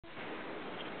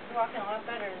You're walking a lot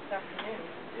better this afternoon.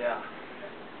 Yeah.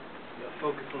 You gotta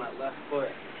focus on that left foot.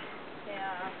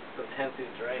 Yeah. So tense through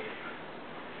drag it.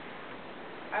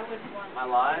 I would want. Am I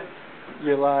live?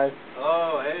 You're live.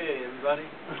 Oh, hey, everybody.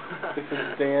 This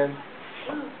is Dan.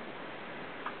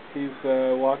 He's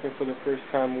walking for the first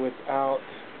time without.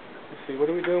 Let's see, what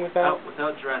are we doing without?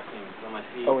 Without dressing on my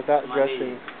feet. Oh, without on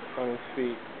dressing knees. on his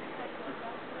feet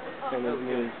and his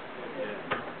knees.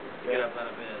 Yeah. Get up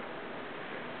out of bed.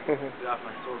 Get off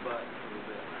my sore butt a little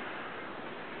bit.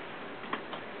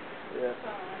 Yeah.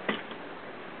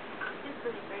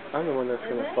 I'm the one that's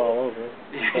going to fall over.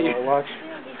 So watch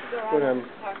what I'm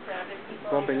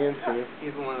bumping into.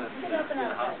 He's the one that's in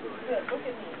the hospital. Good, look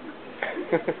at me.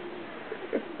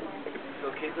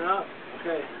 Still kicking up?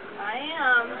 Okay. I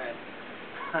am. All right.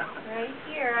 Right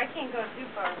here. I can't go too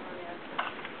far from you.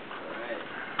 All right.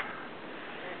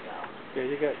 There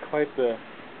you go. Yeah, you got quite the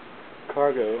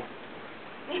cargo.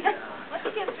 Yeah. Once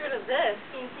he gets rid of this,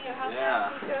 can you see how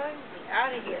fast he's going? He's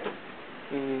out of here.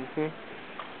 Mm-hmm.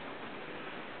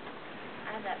 I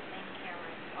had that same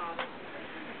camera.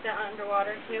 Is that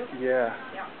underwater too? Yeah.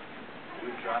 Yeah.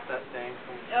 We dropped that thing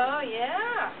from... Oh,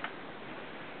 yeah.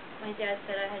 My dad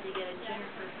said I had to get a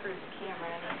Jennifer-proof camera,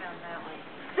 and I found that one.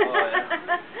 Oh,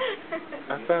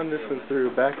 yeah. I found this one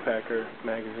through Backpacker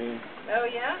magazine. Oh,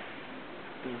 yeah?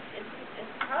 Mm.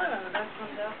 It's probably one of the best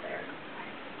ones out there.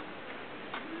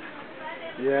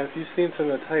 Yeah, if you've seen some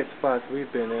of the tight spots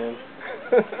we've been in.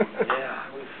 Yeah.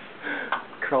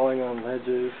 Crawling on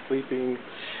ledges, sleeping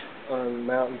on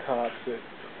mountaintops that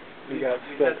we got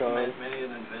stuck on. We've had many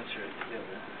an adventure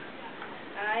together.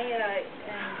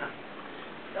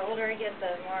 The older I get,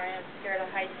 the more I'm scared of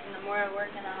heights, and the more I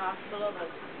work in a hospital, the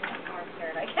more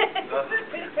scared I get.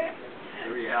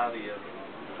 The reality of it.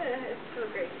 It's so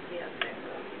great to be up there,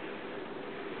 though.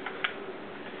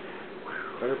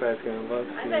 Everybody's going to love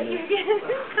I seeing bet it. you're getting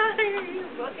tired.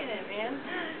 You're booking it, man.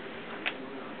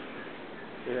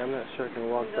 Yeah, I'm not sure I can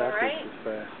walk backwards as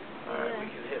fast. Alright, we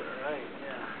can hit it right,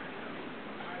 yeah.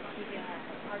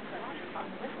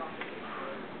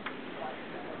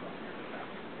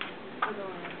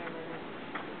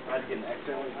 I had to get an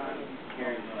x-ray one time.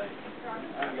 Karen's like,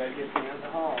 I gotta get you in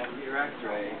the hall, get your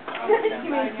x-ray.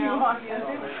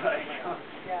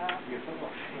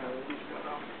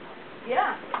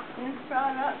 Yeah, it's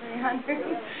probably about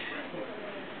 300.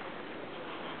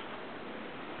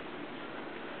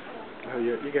 Oh,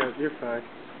 you're fine.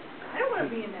 I don't want to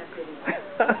be in that video.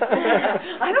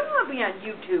 I don't want to be on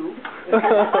YouTube.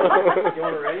 You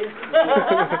want it ready?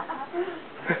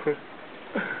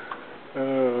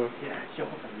 Oh. Yeah, show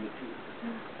up on YouTube.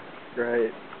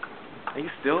 Right. You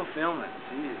still filming?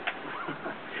 Jeez.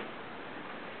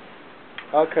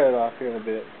 I'll cut it off here in a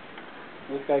bit.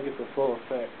 This guy gets the full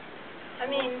effect. I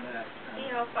mean, see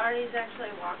how far he's actually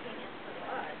walking into the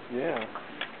mud. Yeah.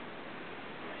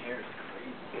 My hair's crazy.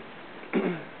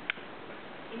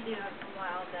 You do have some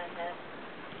wild deadhead.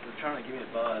 They're trying to give me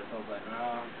a buzz. I was like,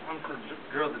 no, I'm the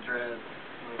girl with the dreads.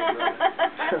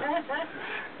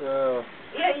 Oh.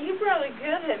 Yeah, you probably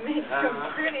could have made some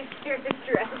pretty serious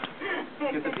dress.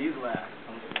 Get the beeswax.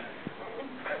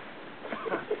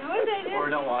 What they do? Or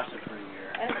don't wash it for a year.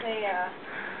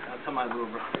 That's how my little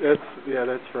brother.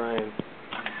 That's Ryan.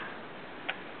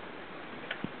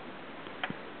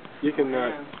 You can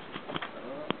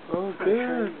Oh,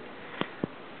 good.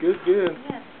 Good.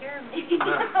 Yeah, scare me. I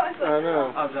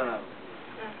know. I've done it.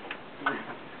 Okay.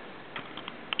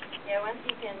 Yeah, once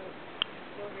you can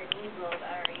move your knees a little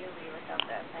better, you'll be without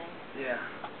that thing. Yeah.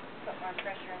 Put more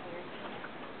pressure on your knees.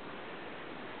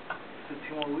 So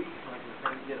 2 more weeks and I can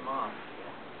start to get them off.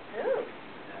 Ooh.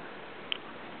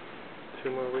 Yeah. 2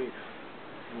 more weeks.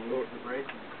 The break.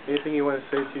 Anything you want to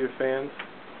say to your fans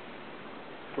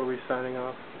before we signing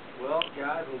off? Well,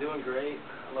 guys, I'm doing great.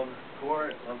 I love the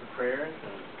support, love the prayers,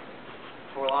 and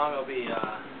before long I'll be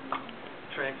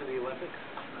training for the Olympics,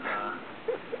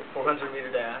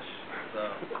 400-meter dash. So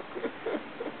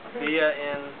I'll see ya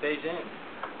in Beijing,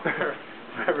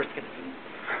 wherever it's gonna be.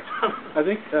 I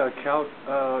think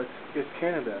it's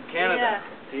Canada. Canada. Yeah.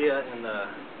 See ya in the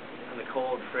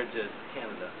cold, frigid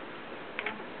Canada.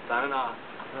 Signing off.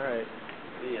 All right.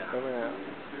 See ya. Over now.